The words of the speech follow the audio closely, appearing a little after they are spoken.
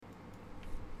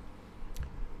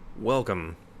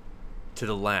Welcome to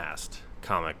the last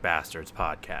Comic Bastards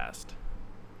podcast.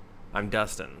 I'm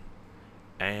Dustin,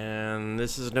 and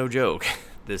this is no joke.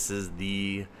 This is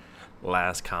the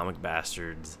last Comic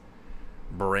Bastards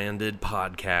branded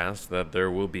podcast that there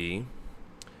will be.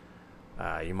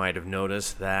 You might have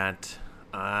noticed that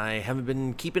I haven't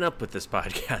been keeping up with this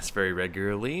podcast very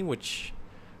regularly, which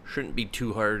shouldn't be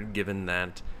too hard given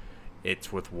that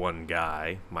it's with one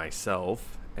guy,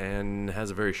 myself, and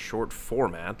has a very short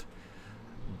format.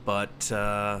 But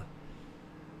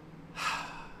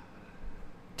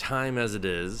time as it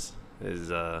is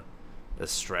a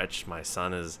stretch. My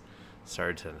son has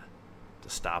started to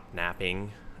stop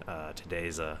napping.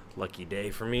 Today's a lucky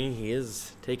day for me. He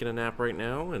is taking a nap right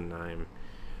now, and I'm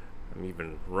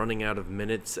even running out of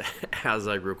minutes as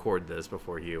I record this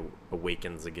before he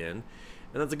awakens again.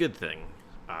 And that's a good thing.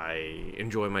 I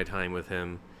enjoy my time with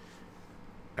him.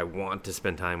 I want to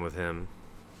spend time with him.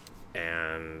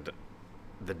 And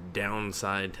the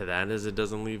downside to that is it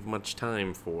doesn't leave much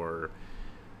time for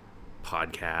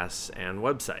podcasts and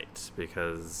websites,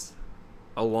 because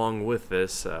along with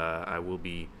this, I will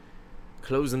be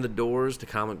closing the doors to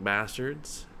Comic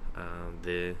Bastards.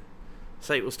 The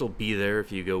site will still be there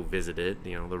if you go visit it.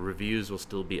 You know, the reviews will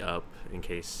still be up in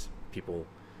case people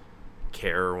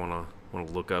care or want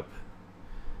to look up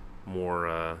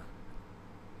more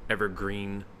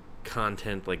evergreen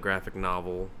content like graphic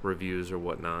novel reviews or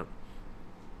whatnot.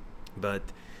 But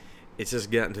it's just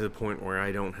gotten to the point where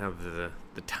I don't have the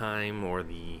time or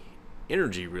the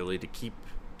energy really to keep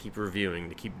reviewing,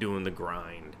 to keep doing the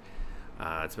grind.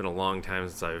 It's been a long time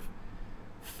since I've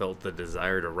felt the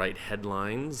desire to write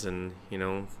headlines, and you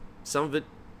know, some of it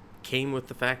came with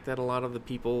the fact that a lot of the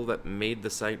people that made the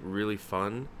site really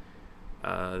fun,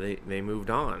 they moved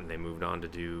on. They moved on to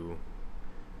do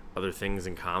other things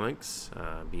in comics,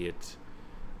 be it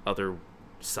other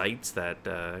sites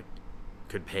that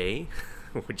could pay,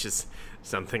 which is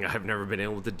something I've never been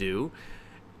able to do,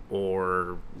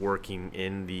 or working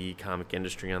in the comic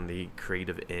industry on the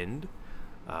creative end,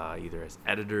 either as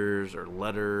editors or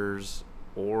letters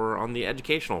or on the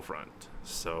educational front.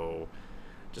 So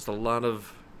just a lot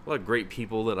of great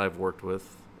people that I've worked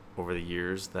with over the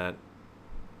years that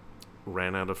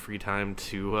ran out of free time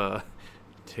to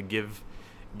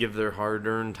give their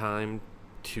hard-earned time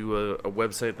to a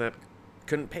website that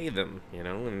couldn't pay them, you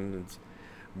know, and it's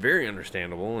very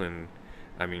understandable. And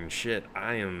I mean, shit,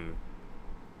 I am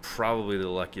probably the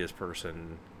luckiest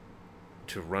person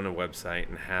to run a website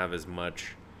and have as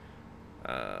much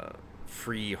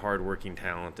free, hardworking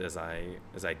talent as I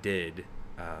did.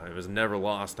 It was never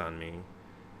lost on me,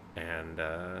 and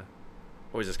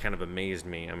always just kind of amazed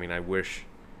me. I mean, I wish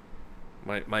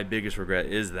my biggest regret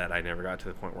is that I never got to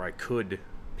the point where I could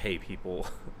pay people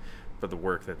for the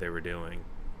work that they were doing.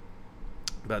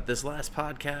 But this last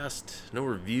podcast, no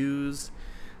reviews.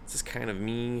 It's just kind of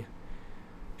me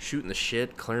shooting the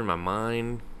shit, clearing my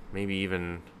mind, maybe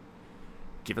even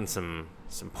giving some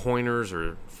pointers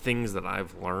or things that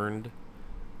I've learned.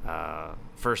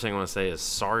 First thing I want to say is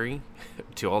sorry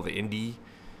to all the indie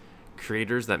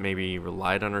creators that maybe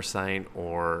relied on our site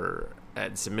or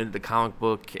had submitted the comic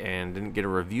book and didn't get a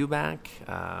review back.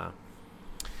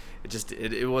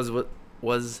 It was what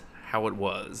was how it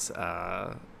was.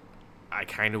 I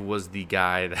kind of was the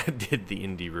guy that did the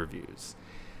indie reviews.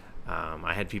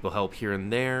 I had people help here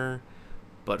and there,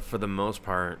 but for the most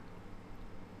part,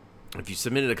 if you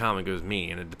submitted a comic, it was me,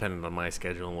 and it depended on my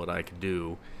schedule and what I could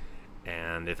do.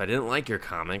 And if I didn't like your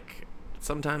comic,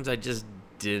 sometimes I just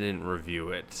didn't review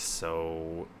it.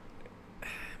 So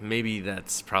maybe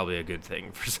that's probably a good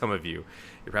thing for some of you.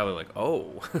 You're probably like,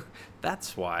 oh,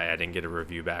 that's why I didn't get a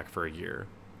review back for a year.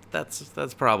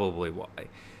 That's probably why.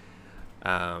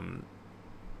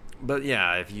 But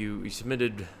yeah, if you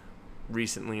submitted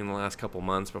recently in the last couple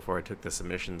months before I took the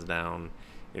submissions down,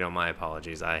 you know, my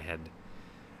apologies. I had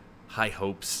high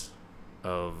hopes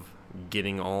of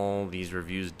getting all these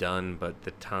reviews done, but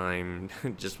the time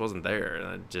just wasn't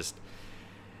there. Just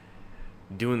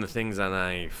doing the things that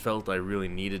I felt I really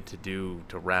needed to do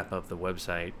to wrap up the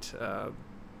website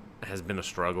has been a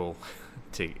struggle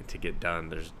to get done.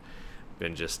 There's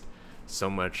been just so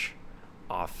much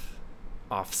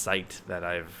off-site that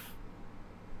I've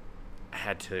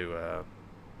had to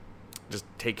just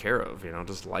take care of, you know,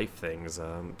 just life things,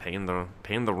 paying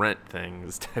the rent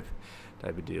things type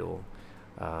of deal.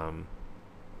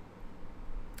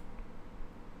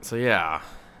 So yeah,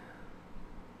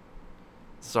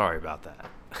 sorry about that.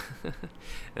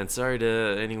 And sorry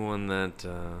to anyone that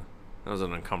was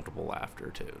an uncomfortable laughter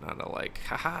too, not a like,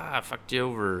 haha, I fucked you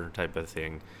over type of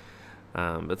thing.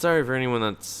 But sorry for anyone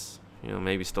that's, you know,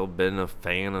 maybe still been a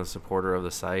fan, a supporter of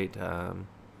the site.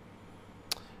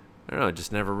 don't know, it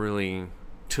just never really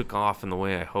took off in the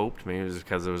way I hoped. Maybe it was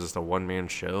because it was just a one-man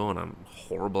show, and I'm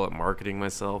horrible at marketing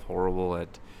myself, horrible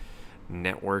at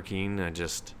networking. I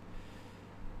just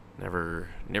never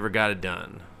got it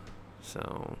done.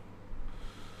 So,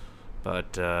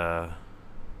 but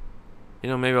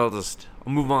maybe I'll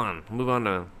move on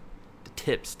to the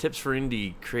tips for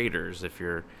indie creators. If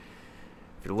you're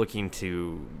looking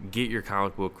to get your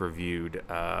comic book reviewed,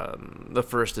 the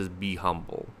first is be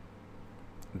humble.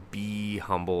 Be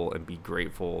humble and be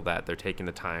grateful that they're taking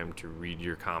the time to read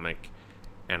your comic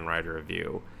and write a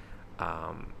review.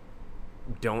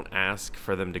 Don't ask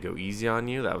for them to go easy on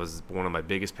you. That was one of my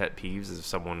biggest pet peeves, is if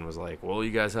someone was like, well,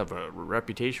 you guys have a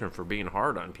reputation for being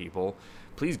hard on people.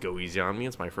 Please go easy on me.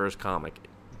 It's my first comic.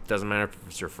 It doesn't matter if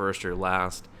it's your first or your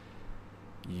last.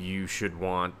 You should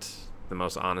want the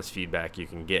most honest feedback you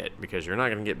can get, because you're not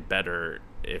going to get better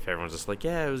if everyone's just like,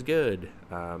 yeah, it was good.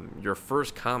 Your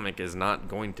first comic is not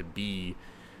going to be,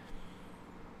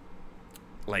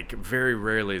 like, very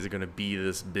rarely is it going to be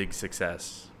this big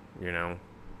success,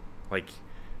 Like,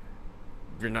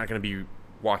 you're not going to be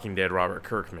Walking Dead Robert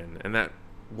Kirkman, and that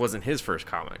wasn't his first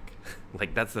comic.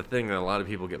 Like, that's the thing that a lot of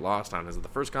people get lost on, is that the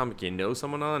first comic you know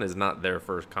someone on is not their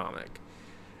first comic.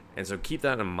 And so keep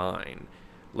that in mind.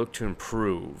 Look to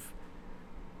improve.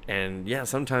 And yeah,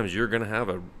 sometimes you're going to have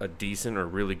a decent or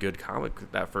really good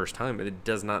comic that first time, but it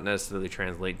does not necessarily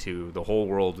translate to the whole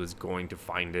world is going to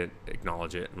find it,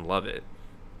 acknowledge it, and love it.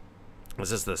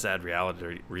 It's just the sad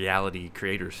reality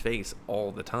creators face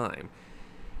all the time.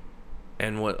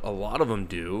 And what a lot of them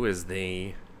do is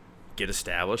they get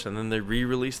established and then they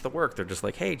re-release the work. They're just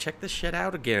like, hey, check this shit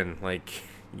out again. Like,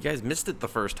 you guys missed it the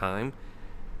first time.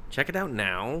 Check it out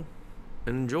now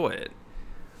and enjoy it.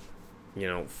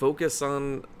 Focus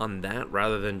on that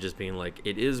rather than just being like,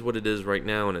 it is what it is right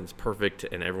now and it's perfect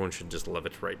and everyone should just love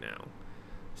it right now.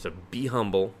 So be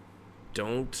humble.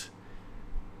 Don't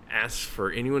ask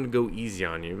for anyone to go easy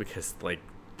on you, because, like,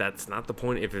 that's not the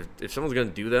point. If someone's going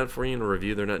to do that for you in a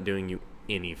review, they're not doing you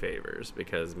any favors,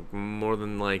 because more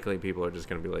than likely people are just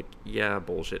going to be like, yeah,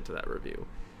 bullshit to that review.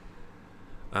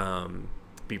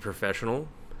 Be professional.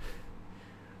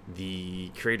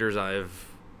 The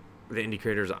indie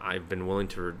creators I've been willing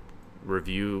to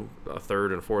review a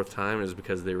third and fourth time is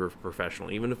because they were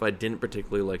professional, even if I didn't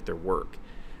particularly like their work.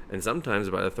 And sometimes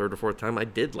by the third or fourth time, I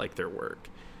did like their work,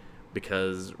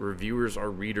 because reviewers are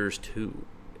readers too.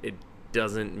 It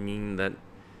doesn't mean that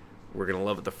we're going to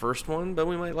love it the first one, but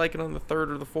we might like it on the third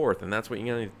or the fourth. And that's what you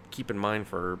got to keep in mind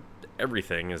for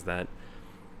everything, is that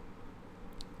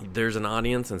there's an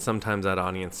audience, and sometimes that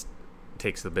audience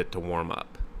takes a bit to warm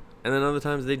up. And then other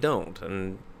times they don't.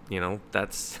 And,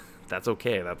 that's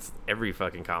okay. That's every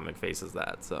fucking comic faces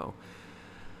that. So,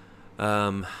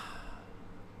 and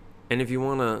if you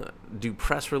want to do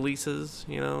press releases,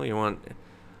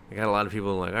 I got a lot of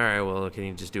people like, all right, well, can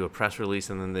you just do a press release?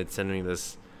 And then they'd send me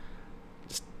this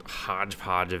just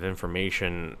hodgepodge of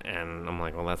information, and I'm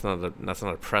like, well, that's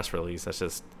not a press release. That's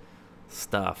just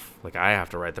stuff. Like, I have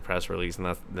to write the press release,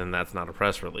 and that's not a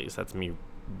press release. That's me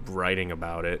writing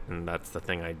about it, and that's the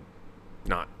thing I'm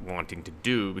not wanting to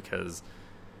do, because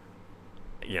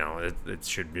it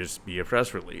should just be a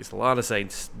press release. A lot of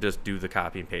sites just do the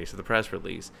copy and paste of the press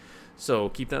release. So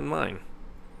keep that in mind.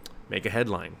 Make a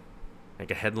headline. Make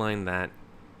a headline that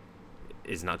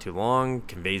is not too long,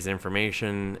 conveys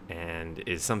information, and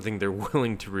is something they're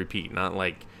willing to repeat. Not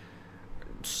like,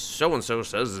 so-and-so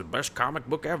says it's the best comic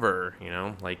book ever.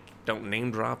 Like, don't name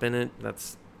drop in it.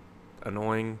 That's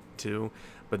annoying too.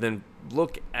 But then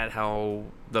look at how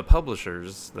the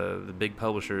publishers, the big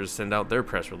publishers, send out their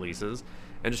press releases,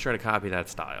 and just try to copy that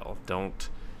style. Don't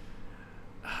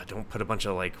put a bunch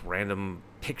of, like, random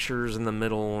pictures in the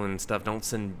middle and stuff. Don't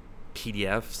send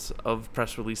PDFs of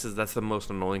press releases. That's the most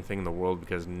annoying thing in the world,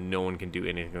 because no one can do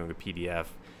anything with a PDF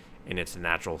in its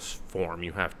natural form.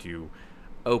 You have to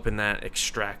open that,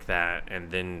 extract that,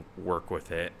 and then work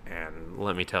with it. And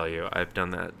let me tell you, I've done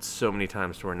that so many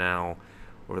times to where now,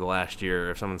 over the last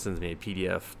year, if someone sends me a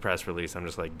PDF press release, I'm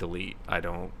just like, delete. I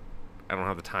don't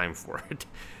have the time for it.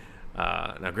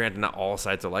 Now, granted, not all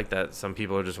sites are like that. Some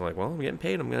people are just like, well, I'm getting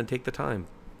paid, I'm going to take the time.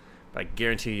 But I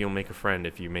guarantee you'll make a friend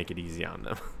if you make it easy on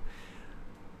them.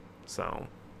 So,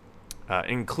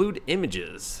 include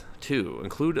images, too.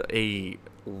 Include a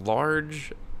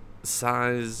large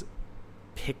size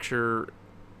picture,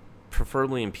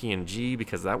 preferably in PNG,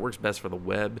 because that works best for the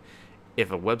web.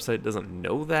 If a website doesn't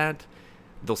know that,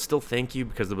 they'll still thank you,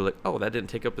 because they'll be like, oh, that didn't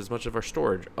take up as much of our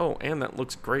storage. Oh, and that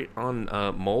looks great on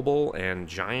mobile and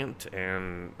giant,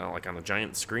 and like on a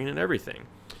giant screen and everything.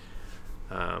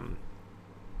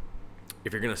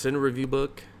 If you're going to send a review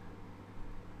book,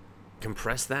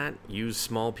 compress that, use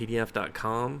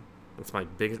smallpdf.com. That's my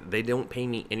biggest. They don't pay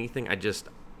me anything.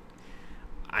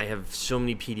 I have so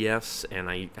many PDFs, and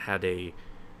I had a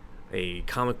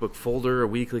comic book folder, a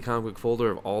weekly comic book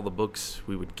folder of all the books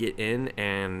we would get in,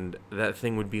 and that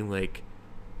thing would be like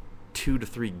 2 to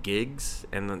 3 gigs.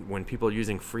 And then when people are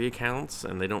using free accounts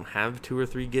and they don't have 2 or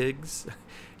 3 gigs,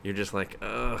 you're just like,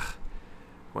 ugh,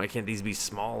 why can't these be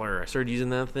smaller? I started using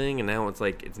that thing, and now it's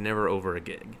like it's never over a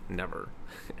gig, never.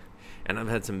 And I've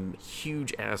had some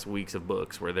huge ass weeks of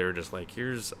books where they're just like,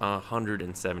 here's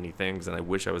 170 things, and I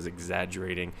wish I was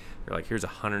exaggerating. They're like, here's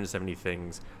 170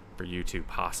 things for you to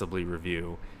possibly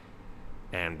review.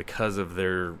 And because of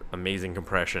their amazing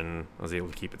compression, I was able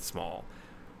to keep it small.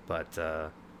 But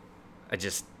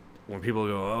when people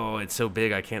go, oh, it's so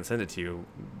big, I can't send it to you,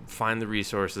 find the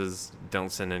resources.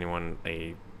 Don't send anyone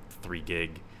a 3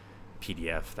 gig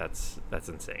PDF. That's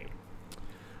insane.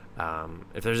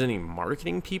 If there's any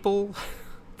marketing people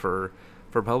for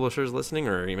publishers listening,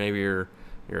 or maybe you're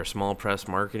a small press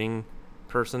marketing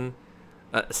person,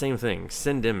 same thing.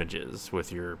 Send images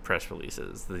with your press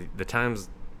releases. The times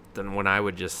then when I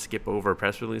would just skip over a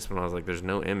press release when I was like, there's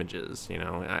no images.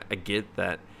 I get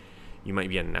that you might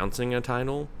be announcing a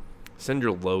title. Send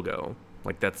your logo.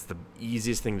 Like, that's the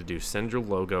easiest thing to do. Send your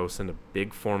logo. Send a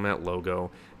big format logo.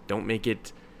 Don't make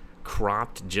it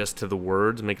cropped just to the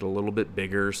words. Make it a little bit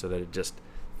bigger so that it just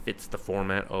fits the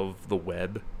format of the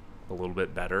web a little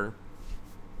bit better.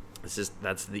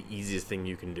 That's the easiest thing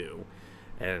you can do.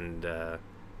 And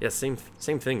same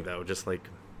thing though. Just like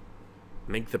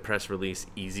make the press release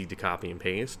easy to copy and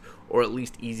paste, or at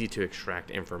least easy to extract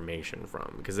information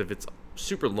from. Because if it's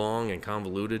super long and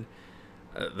convoluted,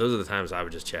 those are the times I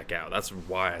would just check out. That's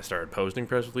why I started posting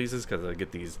press releases, because I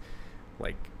get these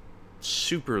like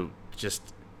super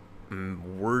just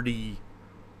wordy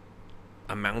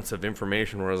amounts of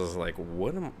information where I was like,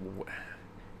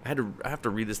 I have to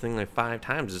read this thing like 5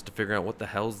 times just to figure out what the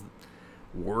hell's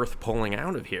worth pulling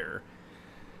out of here.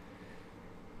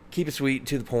 Keep it sweet,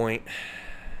 to the point.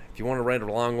 If you want to write a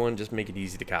long one, just make it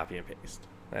easy to copy and paste.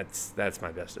 That's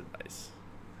my best advice.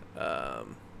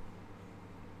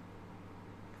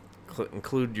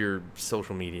 Include your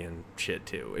social media and shit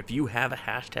too. If you have a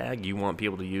hashtag you want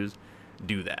people to use,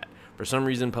 do that. For some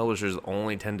reason, publishers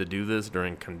only tend to do this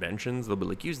during conventions. They'll be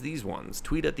like, use these ones,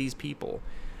 tweet at these people.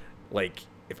 Like,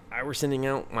 if I were sending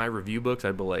out my review books,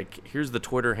 I'd be like, here's the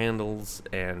Twitter handles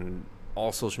and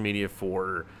all social media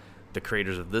for the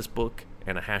creators of this book,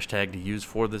 and a hashtag to use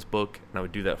for this book. And I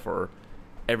would do that for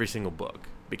every single book,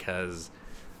 because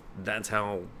that's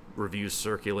how reviews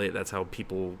circulate. That's how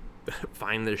people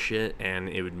find this shit, and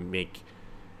it would make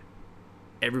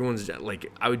everyone's,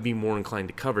 like, I would be more inclined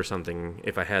to cover something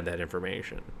if I had that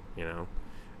information,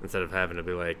 instead of having to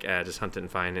be like, just hunt it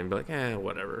and find it, and be like,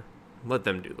 whatever, let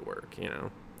them do the work.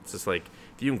 It's just like,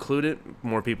 if you include it,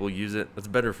 more people use it, it's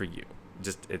better for you.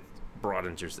 It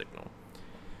broadens your signal.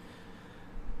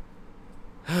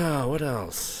 What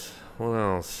else?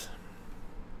 There's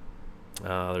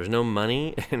no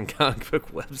money in comic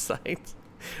book websites.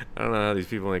 I don't know how these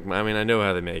people I know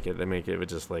how they make it. They make it with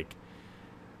just like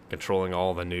controlling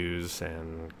all the news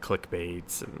and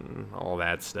clickbaits and all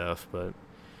that stuff. But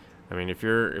if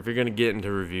you're gonna get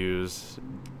into reviews,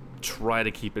 try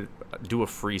to keep it. Do a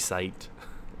free site.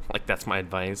 Like, that's my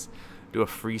advice. Do a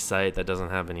free site that doesn't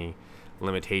have any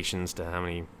limitations to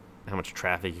how much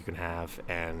traffic you can have,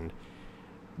 and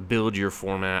build your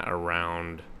format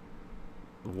around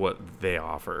what they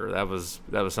offer. That was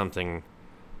something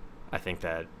I think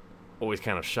that always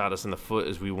kind of shot us in the foot,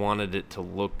 is we wanted it to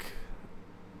look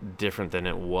different than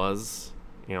it was,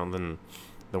 than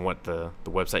what the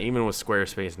website, even with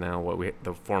Squarespace now,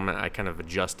 the format, I kind of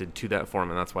adjusted to that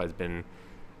format. That's why it's been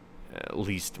at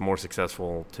least more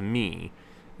successful to me,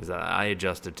 is that I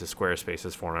adjusted to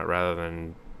Squarespace's format rather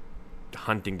than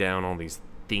hunting down all these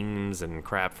themes and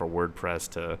crap for WordPress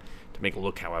to make it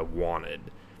look how I wanted.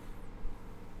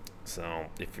 So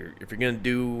if you're gonna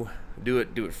do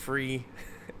it free,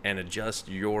 and adjust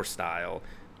your style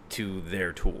to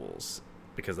their tools,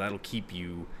 because that'll keep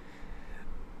you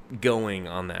going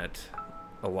on that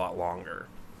a lot longer.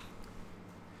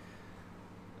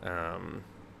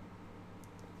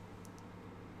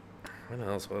 What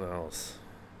else?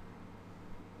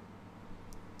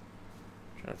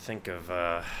 I'm trying to think of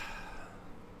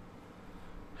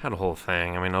had a whole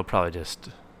thing. I'll probably just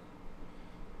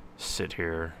sit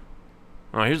here.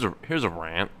 Oh, here's a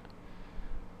rant.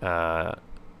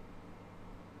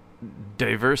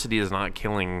 Diversity is not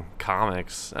killing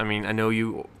comics. I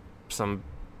know some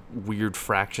weird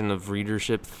fraction of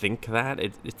readership think that.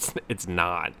 It's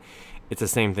not. It's the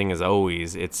same thing as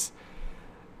always. It's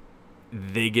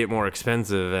they get more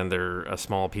expensive and they're a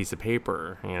small piece of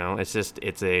paper.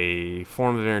 It's a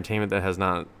form of entertainment that has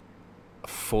not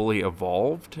fully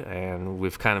evolved, and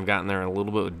we've kind of gotten there a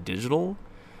little bit with digital.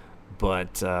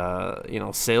 But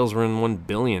sales were in 1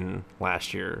 billion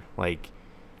last year. Like,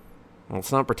 well,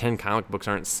 let's not pretend comic books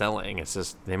aren't selling. It's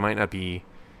just they might not be.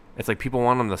 It's like people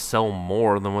want them to sell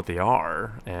more than what they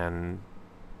are, and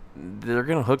they're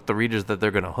gonna hook the readers that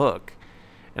they're gonna hook,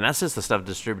 and that's just the stuff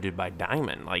distributed by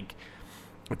Diamond. Like,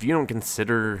 if you don't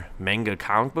consider manga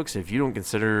comic books, if you don't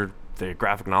consider the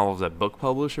graphic novels that book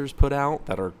publishers put out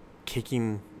that are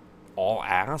kicking all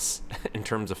ass in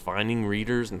terms of finding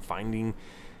readers and finding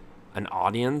an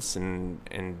audience and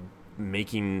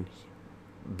making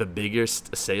the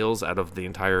biggest sales out of the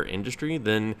entire industry,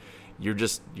 then you're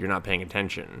not paying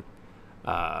attention.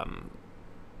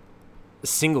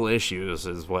 Single issues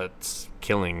is what's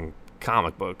killing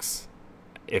comic books.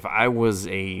 If I was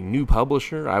a new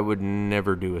publisher, I would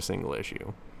never do a single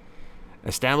issue.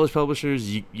 Established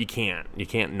publishers, you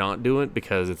can't not do it,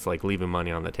 because it's like leaving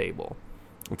money on the table.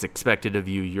 It's expected of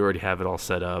you. You already have it all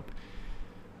set up.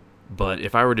 But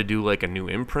if I were to do like a new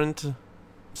imprint,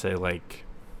 say like,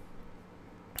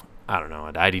 I don't know,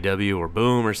 at IDW or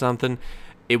Boom or something,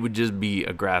 it would just be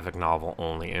a graphic novel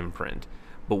only imprint.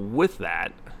 But with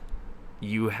that,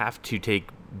 you have to take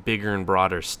bigger and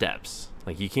broader steps.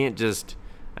 Like, you can't just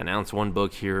announce one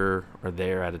book here or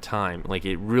there at a time. Like,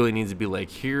 it really needs to be like,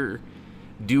 here,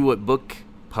 do what book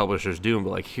publishers do,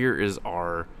 but like, here is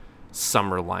our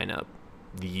summer lineup,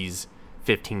 these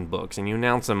 15 books, and you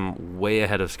announce them way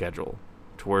ahead of schedule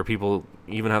to where people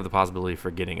even have the possibility of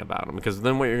forgetting about them, because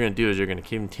then what you're going to do is you're going to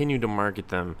continue to market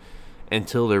them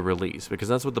until they're released, because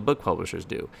that's what the book publishers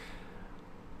do.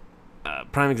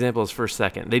 Prime example is First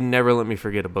Second. They never let me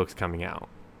forget a book's coming out.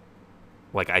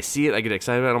 Like, I see it, I get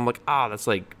excited about it, I'm like, that's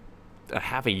like a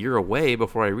half a year away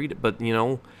before I read it, but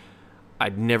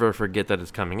I'd never forget that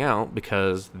it's coming out,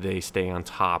 because they stay on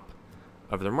top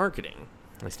of their marketing.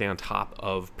 They stay on top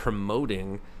of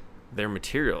promoting their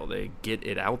material. They get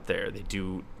it out there. They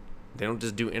don't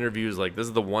just do interviews like, this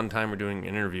is the one time we're doing an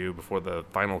interview before the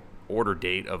final order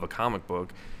date of a comic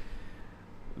book.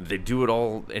 They do it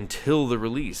all until the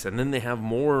release, and then they have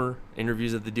more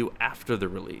interviews that they do after the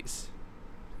release.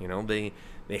 They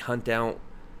hunt out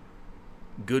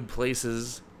good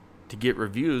places to get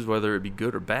reviews, whether it be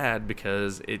good or bad,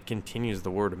 because it continues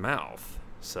the word of mouth.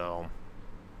 So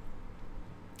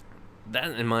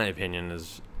that, in my opinion,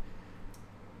 is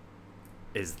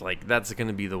like, that's going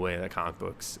to be the way that comic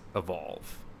books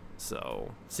evolve.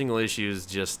 So single issues,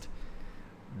 just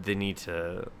they need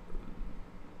to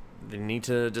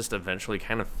just eventually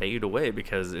kind of fade away,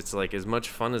 because it's like, as much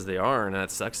fun as they are, and that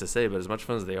sucks to say, but as much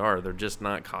fun as they are, they're just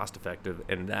not cost effective,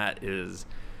 and that is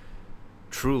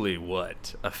truly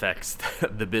what affects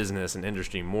the business and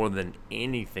industry more than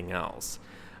anything else.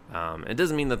 It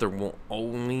doesn't mean that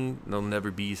there'll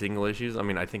never be single issues. I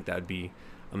mean, I think that'd be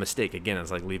a mistake. Again,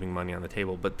 it's like leaving money on the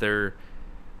table, but there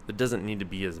doesn't need to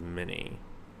be as many,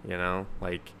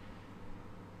 like,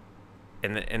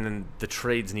 and then the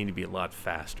trades need to be a lot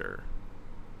faster.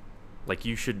 Like,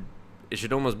 it should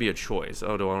almost be a choice.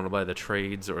 Oh, do I want to buy the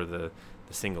trades or the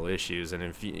single issues? And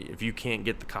if you can't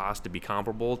get the cost to be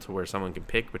comparable to where someone can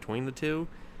pick between the two,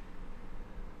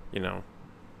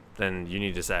 then you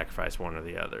need to sacrifice one or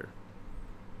the other.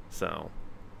 So,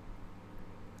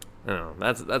 I don't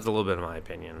know. That's a little bit of my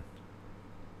opinion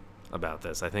about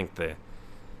this. I think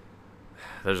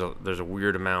there's a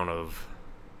weird amount of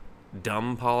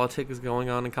dumb politics going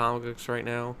on in comic books right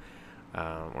now,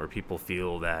 where people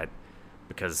feel that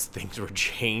because things were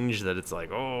changed, that it's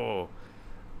like,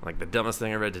 like the dumbest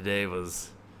thing I read today was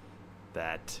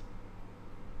that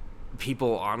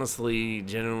people honestly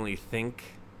genuinely think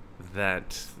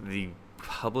that the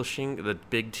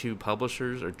big two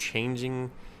publishers are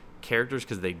changing characters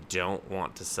because they don't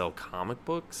want to sell comic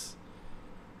books.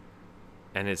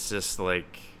 And it's just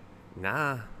like,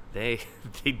 nah, they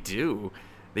do.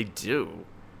 They do.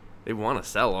 They want to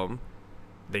sell them.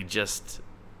 They just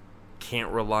can't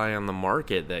rely on the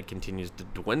market that continues to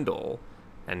dwindle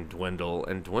and dwindle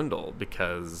and dwindle,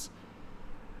 because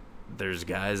there's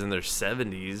guys in their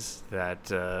 70s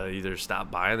that either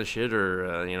stop buying the shit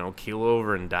or keel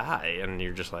over and die, and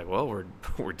you're just like, well,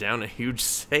 we're down a huge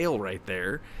sale right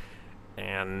there,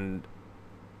 and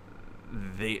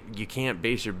you can't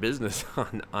base your business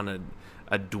on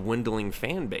a dwindling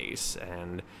fan base.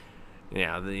 And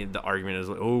the argument is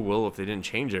like, oh, well, if they didn't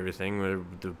change everything,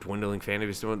 the dwindling fan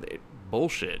base doing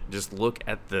bullshit. Just look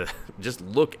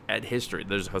at history.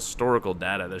 There's historical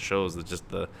data that shows that just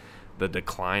the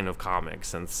decline of comics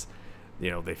since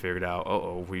they figured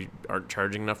out, we aren't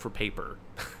charging enough for paper.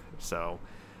 So,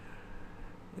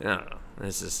 I don't know.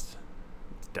 It's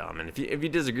dumb. And if you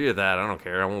disagree with that, I don't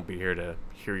care. I won't be here to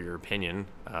hear your opinion.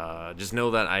 Just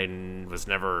know that I was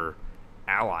never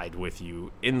allied with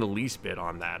you in the least bit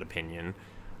on that opinion.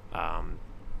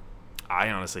 I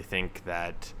honestly think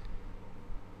that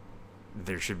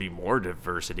there should be more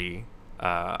diversity.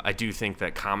 I do think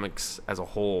that comics as a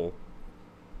whole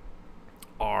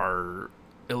are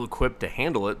ill-equipped to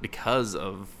handle it because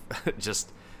of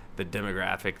just the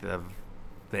demographic of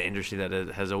the industry that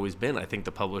it has always been. I think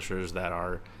the publishers that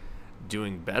are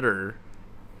doing better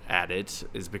at it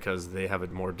is because they have a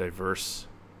more diverse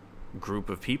group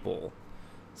of people.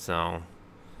 So,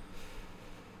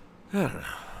 I don't know.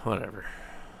 Whatever.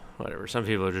 Some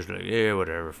people are just like, yeah,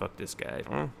 whatever, fuck this guy.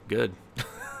 Well, good.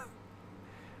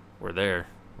 We're there.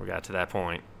 We got to that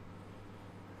point.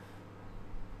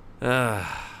 I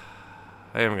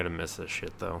am going to miss this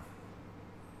shit, though.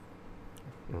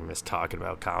 I'm going to miss talking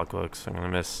about comic books. I'm going to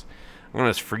miss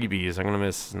freebies. I'm going to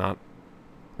miss not,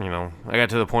 I got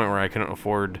to the point where I couldn't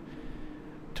afford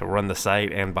to run the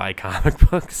site and buy comic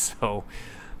books. So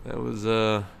that was,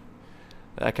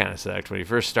 that kind of sucked. When you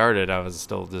first started, I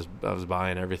was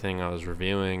buying everything I was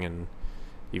reviewing, and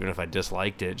even if I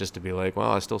disliked it, just to be like,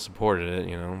 well, I still supported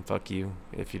it, fuck you.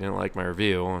 If you didn't like my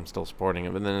review, I'm still supporting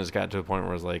it. But then it just got to a point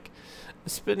where I was like, I'm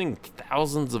spending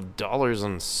thousands of dollars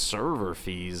on server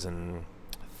fees and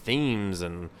themes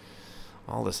and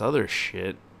all this other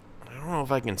shit. I don't know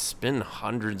if I can spend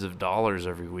hundreds of dollars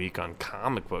every week on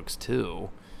comic books too.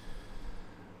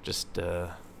 Just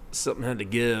something had to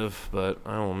give, but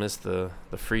I will miss the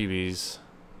freebies,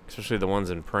 especially the ones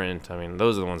in print. I mean,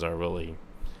 those are the ones I really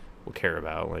will care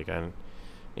about. Like, I'm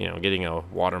getting a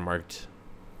watermarked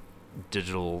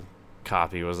digital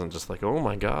copy wasn't just like, oh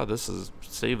my god,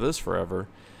 save this forever.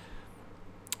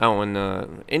 Oh, and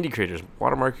indie creators,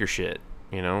 watermark your shit.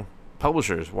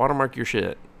 Publishers, watermark your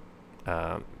shit.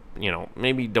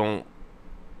 Maybe don't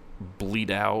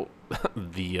bleed out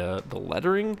the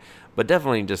lettering, but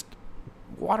definitely just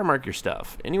watermark your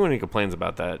stuff. Anyone who complains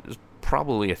about that is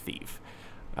probably a thief.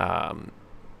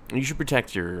 You should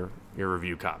protect your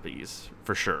review copies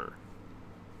for sure.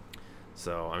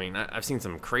 So, I mean, I've seen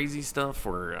some crazy stuff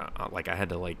where, I had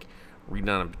to, read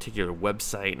on a particular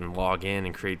website and log in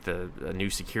and create a new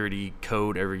security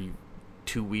code every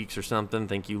 2 weeks or something.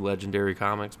 Thank you, Legendary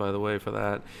Comics, by the way, for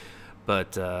that.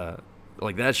 But,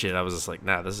 that shit, I was just like,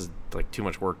 nah, this is, too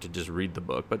much work to just read the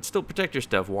book. But still protect your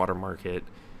stuff, watermark it.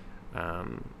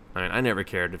 I never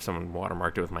cared if someone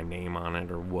watermarked it with my name on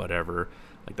it or whatever.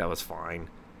 That was fine.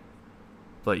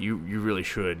 But you really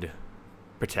should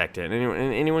protect it.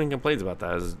 And anyone who complains about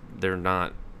that is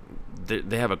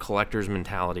they have a collector's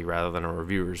mentality rather than a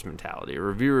reviewer's mentality. A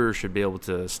reviewer should be able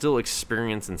to still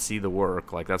experience and see the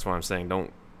work. That's what I'm saying.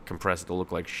 Don't compress it to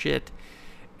look like shit,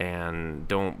 and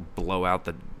don't blow out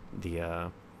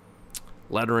the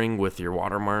lettering with your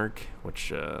watermark, which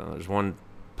there's one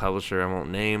publisher I won't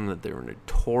name that they were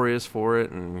notorious for it,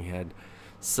 and we had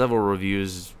several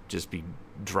reviews just be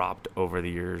dropped over the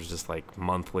years, just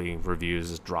monthly reviews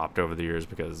just dropped over the years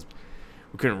because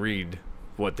we couldn't read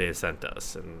what they sent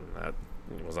us, and that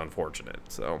was unfortunate.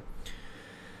 So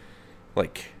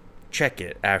check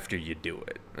it after you do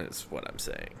it is what I'm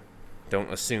saying.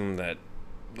 Don't assume that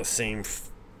the same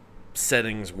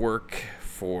settings work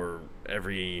for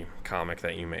every comic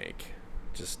that you make.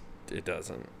 Just, it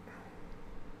doesn't.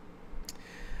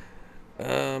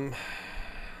 Probably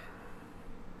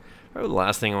the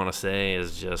last thing I want to say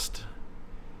is just,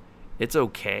 it's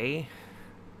okay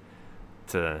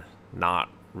to not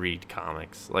read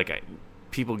comics.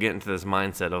 People get into this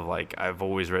mindset of I've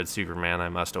always read Superman, I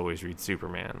must always read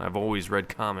Superman. I've always read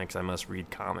comics, I must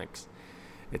read comics.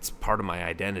 It's part of my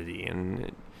identity,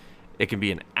 and it can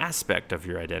be an aspect of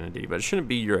your identity, but it shouldn't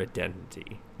be your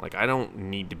identity. I don't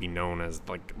need to be known as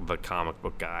the comic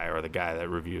book guy or the guy that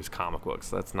reviews comic books.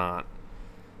 That's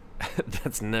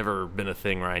never been a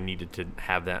thing where I needed to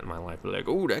have that in my life.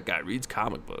 Oh, that guy reads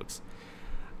comic books.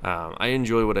 I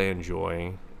enjoy what I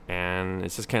enjoy, and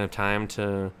it's just kind of time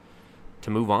to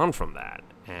move on from that.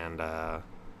 And I'm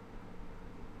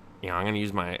going to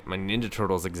use my Ninja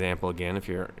Turtles example again. If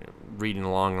you're reading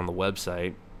along on the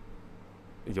website,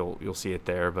 you'll see it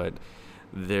there. But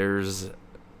there's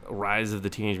Rise of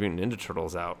the Teenage Mutant Ninja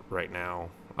Turtles out right now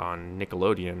on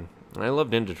Nickelodeon. And I love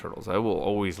Ninja Turtles. I will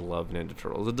always love Ninja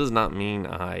Turtles. It does not mean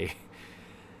I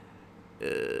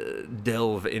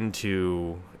delve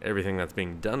into everything that's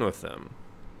being done with them.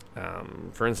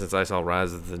 For instance, I saw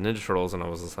Rise of the Ninja Turtles, and I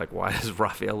was just like, why does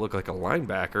Raphael look like a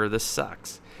linebacker? This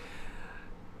sucks.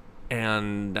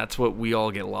 And that's what we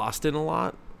all get lost in a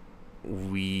lot.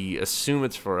 we assume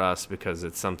it's for us because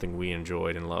it's something we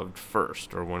enjoyed and loved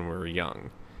first or when we were young.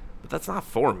 But that's not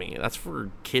for me. That's for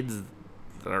kids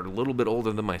that are a little bit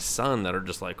older than my son that are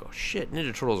just like, oh shit,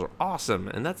 Ninja Turtles are awesome.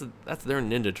 And that's their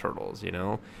Ninja Turtles, you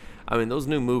know? I mean, those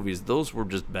new movies, those were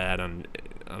just bad on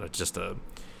just a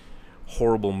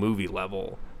horrible movie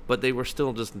level. But they were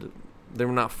still just, they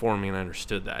were not for me, and I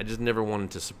understood that. I just never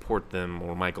wanted to support them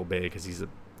or Michael Bay because he's a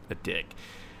dick.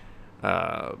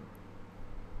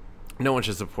 No one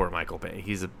should support Michael Bay.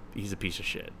 He's a piece of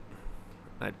shit.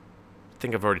 I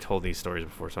think I've already told these stories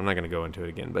before, so I'm not going to go into it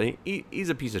again. But he's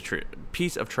a piece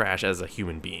of trash as a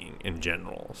human being in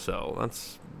general. So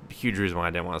that's a huge reason why I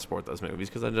didn't want to support those movies,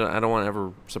 because I don't want to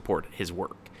ever support his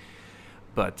work.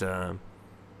 But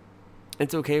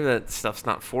it's okay that stuff's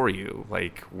not for you.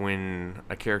 Like when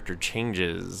a character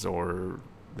changes or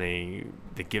they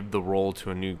give the role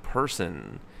to a new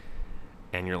person,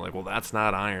 and you're like, well, that's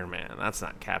not Iron Man, that's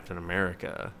not Captain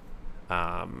America.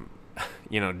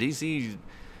 DC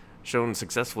shown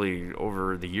successfully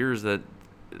over the years that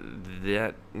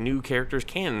new characters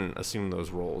can assume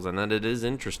those roles, and that it is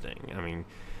interesting. I mean,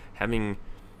 having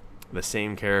the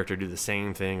same character do the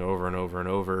same thing over and over and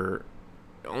over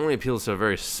only appeals to a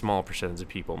very small percentage of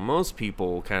people. Most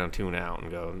people kind of tune out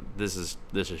and go, this is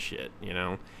shit, you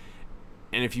know?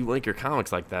 And if you like your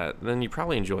comics like that, then you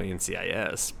probably enjoy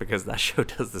NCIS, because that show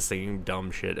does the same dumb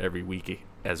shit every week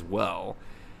as well.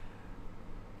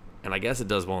 And I guess it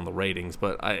does well in the ratings,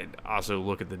 but I also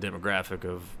look at the demographic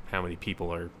of how many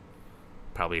people are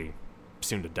probably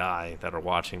soon to die that are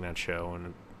watching that show,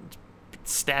 and it's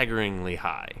staggeringly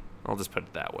high. I'll just put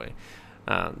it that way.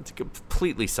 It's a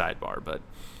completely sidebar, but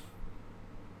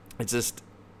it's just,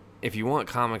 if you want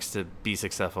comics to be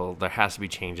successful, there has to be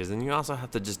changes, and you also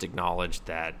have to just acknowledge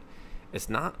that it's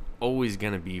not always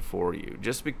going to be for you.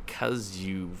 Just because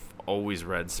you've always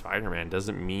read Spider-Man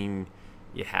doesn't mean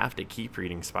you have to keep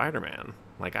reading Spider-Man.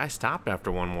 Like, I stopped after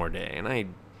One More Day, and I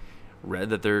read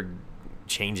that they're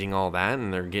changing all that,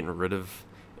 and they're getting rid of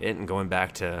it and going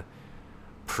back to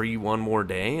pre-One More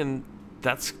Day, and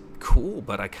that's cool,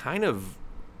 but I kind of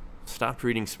stopped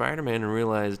reading Spider-Man and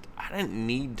realized I didn't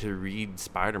need to read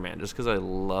Spider-Man. Just because I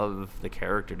love the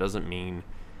character doesn't mean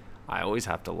I always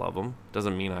have to love him.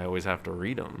 Doesn't mean I always have to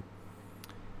read him.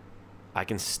 I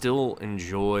can still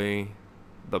enjoy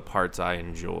the parts I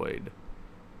enjoyed,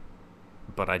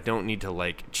 but I don't need to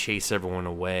like chase everyone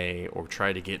away or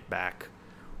try to get back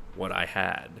what I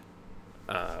had.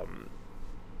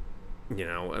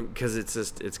 Because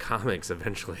it's comics.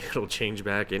 Eventually it'll change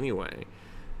back anyway,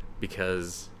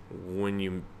 because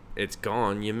when it's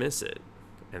gone, you miss it,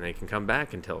 and they can come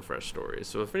back and tell fresh stories.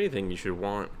 So if anything, you should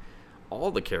want all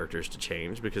the characters to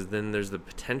change, because then there's the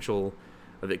potential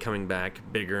of it coming back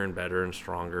bigger and better and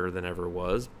stronger than ever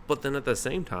was. But then at the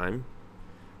same time,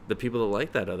 the people that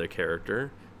like that other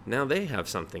character, now they have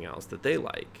something else that they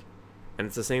like, and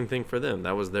it's the same thing for them.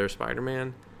 That was their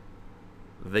Spider-Man.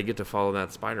 They get to follow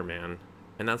that Spider-Man,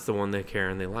 and that's the one they care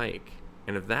and they like.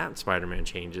 And if that Spider-Man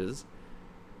changes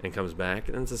and comes back,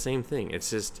 then it's the same thing.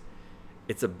 It's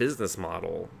a business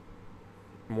model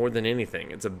more than anything.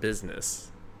 It's a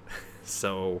business.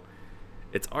 So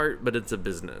it's art, but it's a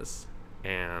business.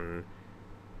 And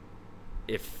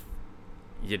if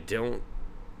you don't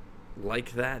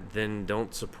like that, then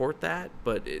don't support that,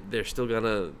 but they're still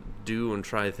gonna do and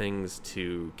try things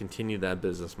to continue that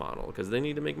business model, because they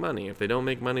need to make money. If they don't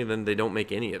make money, then they don't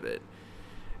make any of it,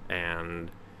 and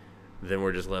then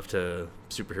we're just left to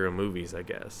superhero movies, I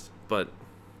guess. But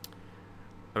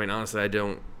I mean, honestly, I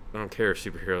don't care if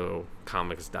superhero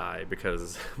comics die,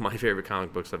 because my favorite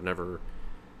comic books have never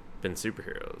been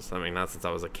superheroes. I mean, not since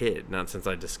I was a kid, not since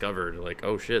I discovered, like,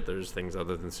 oh shit, there's things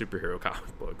other than superhero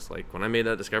comic books. Like, when I made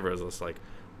that discovery, I was just like,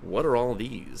 what are all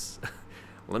these?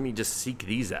 Let me just seek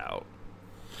these out.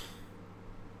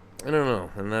 I don't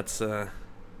know, and that's my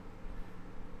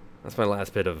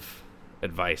last bit of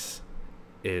advice,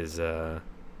 is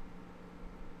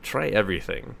try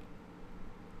everything.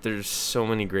 There's so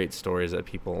many great stories that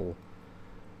people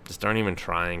just aren't even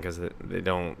trying because they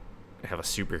don't have a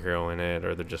superhero in it,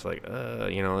 or they're just like,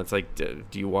 it's like,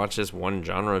 do you watch this one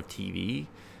genre of TV?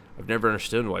 I've never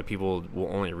understood why people will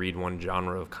only read one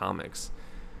genre of comics.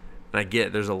 And I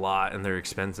get there's a lot and they're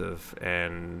expensive,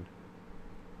 and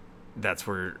that's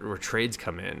where trades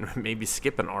come in. Maybe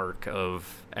skip an arc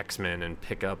of X-Men and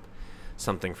pick up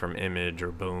something from Image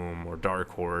or Boom or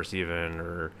Dark Horse even,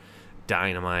 or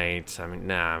Dynamite.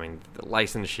 The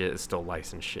licensed shit is still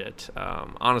licensed shit.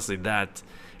 Honestly, if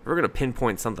we're going to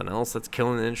pinpoint something else that's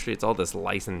killing the industry, it's all this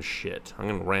licensed shit. I'm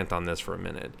going to rant on this for a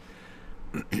minute.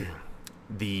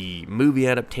 the movie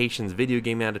adaptations, video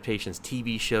game adaptations,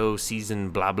 TV show, season,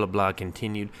 blah, blah, blah,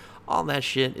 continued. All that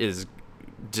shit is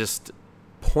just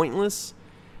pointless.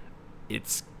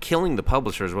 It's killing the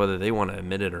publishers, whether they want to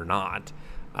admit it or not.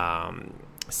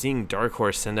 Seeing Dark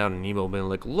Horse send out an email being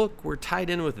like, look, we're tied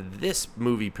in with this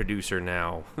movie producer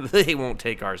now. They won't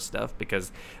take our stuff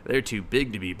because they're too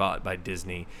big to be bought by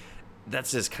Disney.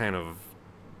 That's just kind of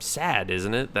sad,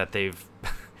 isn't it? That they've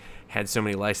had so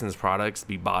many licensed products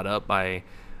be bought up by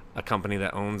a company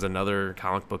that owns another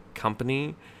comic book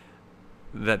company,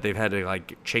 that they've had to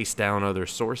like chase down other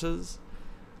sources.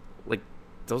 Like,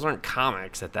 those aren't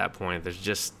comics at that point. There's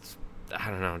just, I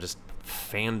don't know, just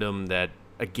fandom that,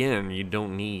 again, you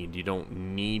don't need. You don't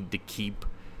need to keep,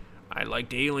 I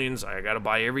liked Aliens, I gotta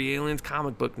buy every Aliens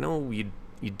comic book. No, you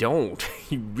don't.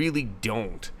 You really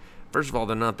don't. First of all,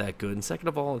 they're not that good. And second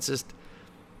of all, it's just,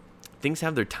 things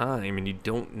have their time, and you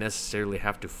don't necessarily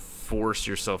have to force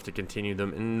yourself to continue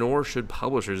them, and nor should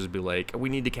publishers be like, we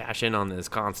need to cash in on this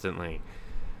constantly.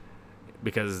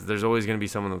 Because there's always going to be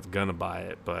someone that's going to buy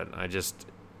it. But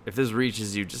if this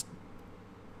reaches you, just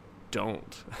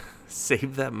don't.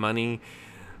 Save that money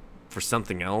for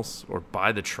something else, or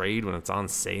buy the trade when it's on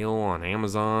sale on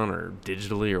Amazon or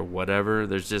digitally or whatever.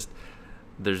 There's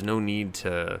no need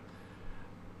for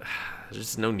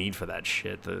that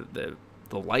shit. The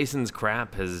license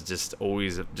crap has just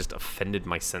always just offended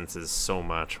my senses so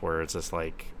much, where it's just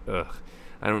like, ugh.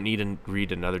 I don't need to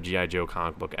read another G.I. Joe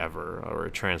comic book ever, or a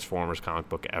Transformers comic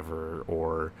book ever,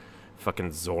 or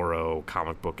fucking Zorro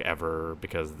comic book ever,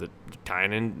 because the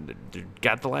tying in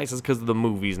got the license because of the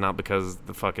movies, not because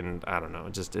the fucking, I don't know.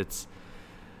 It just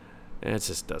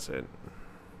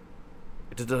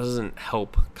doesn't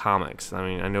help comics. I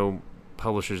mean, I know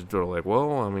publishers are like,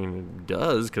 well, I mean, it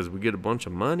does because we get a bunch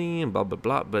of money and blah blah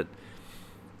blah, but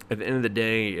at the end of the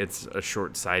day, it's a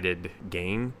short-sighted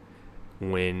game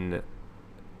when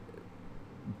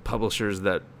publishers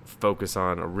that focus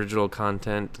on original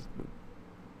content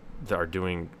they're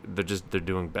doing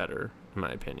better, in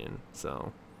my opinion.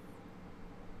 So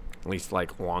at least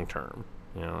like long term,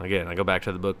 again, I go back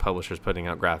to the book publishers putting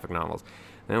out graphic novels.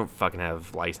 They don't fucking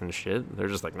have licensed shit. They're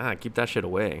just like, nah, keep that shit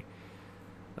away.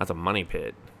 That's a money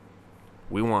pit.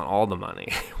 We want all the money.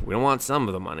 We don't want some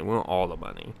of the money. We want all the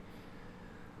money.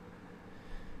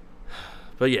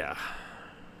 But yeah,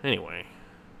 anyway,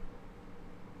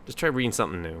 just try reading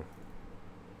something new.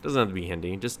 Doesn't have to be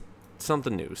Hindi. Just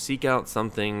something new. Seek out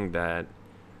something that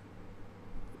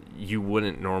you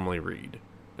wouldn't normally read,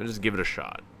 and just give it a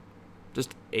shot.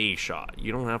 Just a shot.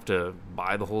 You don't have to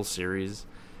buy the whole series.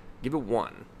 Give it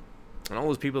one. And all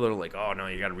those people that are like, oh no,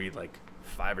 you got to read like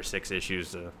 5 or 6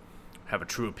 issues to have a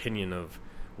true opinion of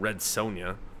Red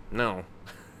Sonja. No,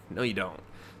 no, you don't.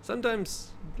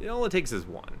 Sometimes all it takes is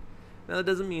one. Now that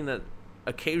doesn't mean that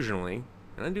occasionally,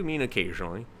 and I do mean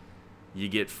occasionally, you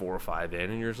get 4 or 5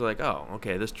 in and you're just like, oh,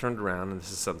 okay, this turned around and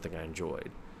this is something I enjoyed.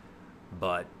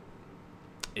 But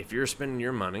if you're spending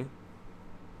your money,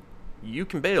 you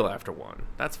can bail after one.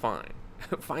 That's fine.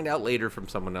 Find out later from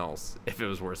someone else if it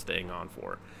was worth staying on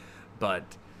for.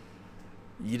 But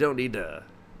you don't need to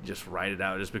just write it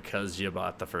out just because you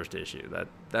bought the first issue.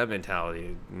 That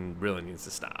mentality really needs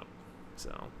to stop.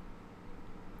 So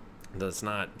it's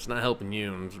not helping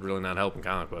you, and it's really not helping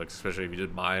comic books, especially if you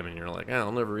just buy them and you're like,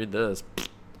 I'll never read this.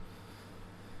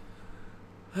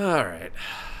 All right,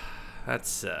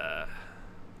 that's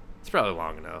it's probably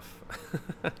long enough.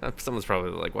 Someone's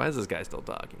probably like, why is this guy still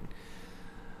talking?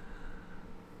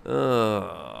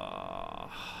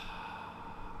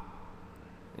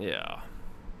 Yeah.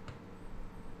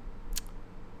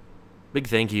 Big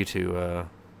thank you to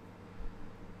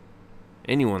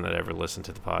anyone that ever listened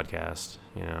to the podcast.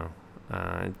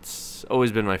 It's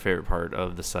always been my favorite part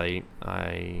of the site.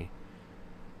 I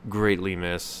greatly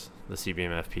miss the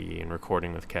CBMFP and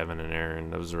recording with Kevin and Aaron.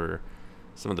 Those were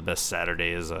some of the best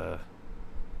Saturdays I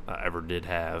ever did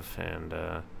have.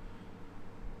 And,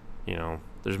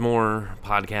 there's more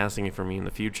podcasting for me in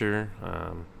the future.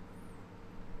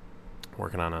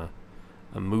 Working on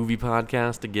a movie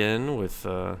podcast again with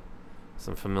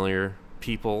some familiar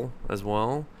people as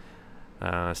well.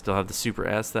 I still have the Super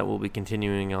S that will be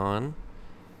continuing on.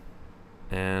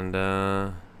 And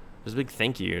just a big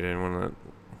thank you to anyone that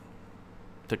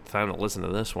took the time to listen to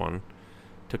this one,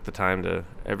 took the time to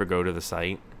ever go to the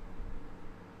site.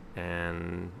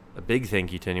 And a big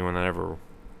thank you to anyone that ever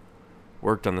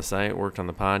worked on the site, worked on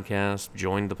the podcast,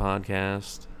 joined the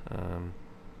podcast.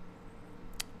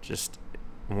 Just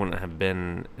wouldn't have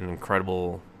been an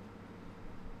incredible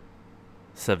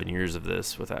 7 years of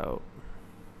this without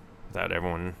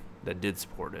everyone that did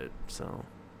support it. So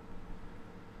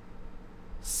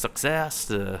success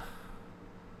to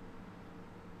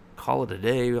call it a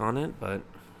day on it, but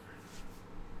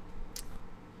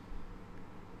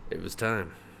it was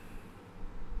time.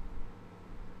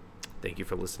 Thank you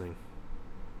for listening.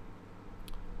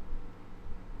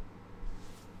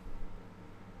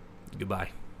 Goodbye.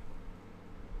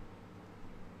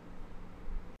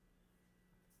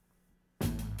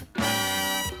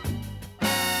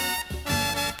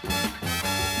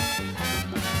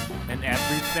 And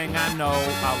everything I know,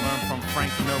 I learned from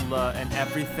Frank Miller. And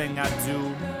everything I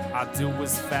do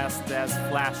as fast as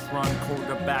flash run,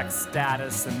 quarterback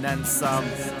status, and then some.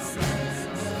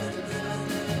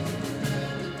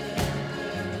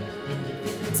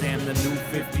 Damn, the new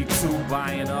 52,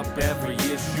 buying up every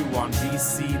issue on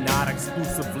DC. Not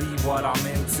exclusively what I'm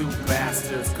into.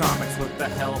 Bastards, comics with the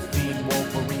healthy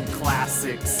Wolverine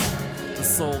classics. The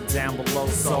soul down below,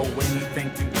 so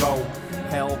anything can go.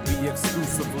 Hell be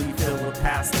exclusively filled with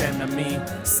past enemy,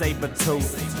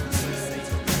 Sabretooth.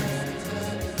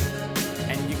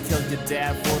 And you killed your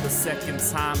dad for the second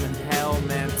time in hell,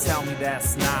 man. Tell me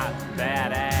that's not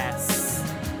badass.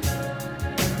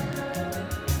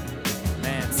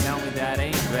 Tell me that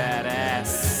ain't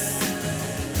badass.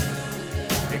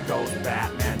 It goes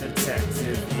Batman,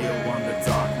 Detective, Year One, The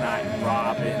Dark Knight, and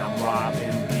Robin. I'm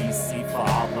robbing DC for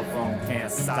all of them,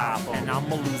 can't stop them. And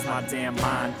I'ma lose my damn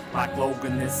mind, like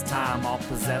Logan this time. All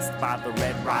possessed by the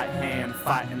red right hand,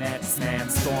 fighting X-Man.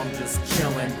 Storm just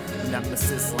chilling,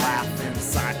 Nemesis laughing.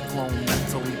 Cyclone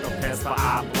mentally prepares for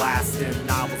eye blasting.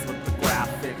 Novels with the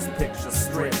graphics, picture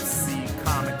strips. See,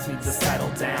 comics need to settle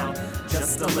down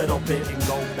just a little bit and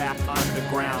go back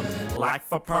underground. Like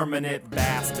for permanent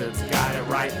bastards, got it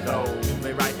right though.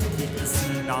 They write to keep the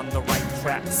scene on the right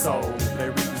track, so they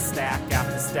read stack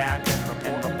after stack and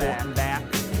reporting back.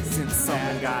 Since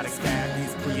someone gotta keep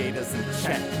these creators in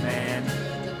check, man.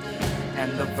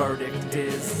 And the verdict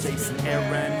is Jason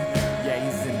Aaron, yeah,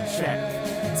 he's in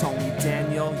check. Tony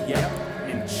Daniel, yep,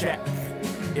 in check.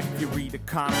 If you read a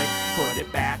comic, put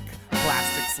it back.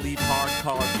 Plastic sleeve, hard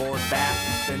cardboard back.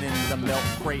 Then in the milk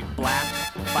crate black.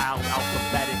 Filed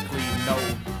alphabetically, no,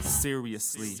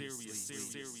 seriously.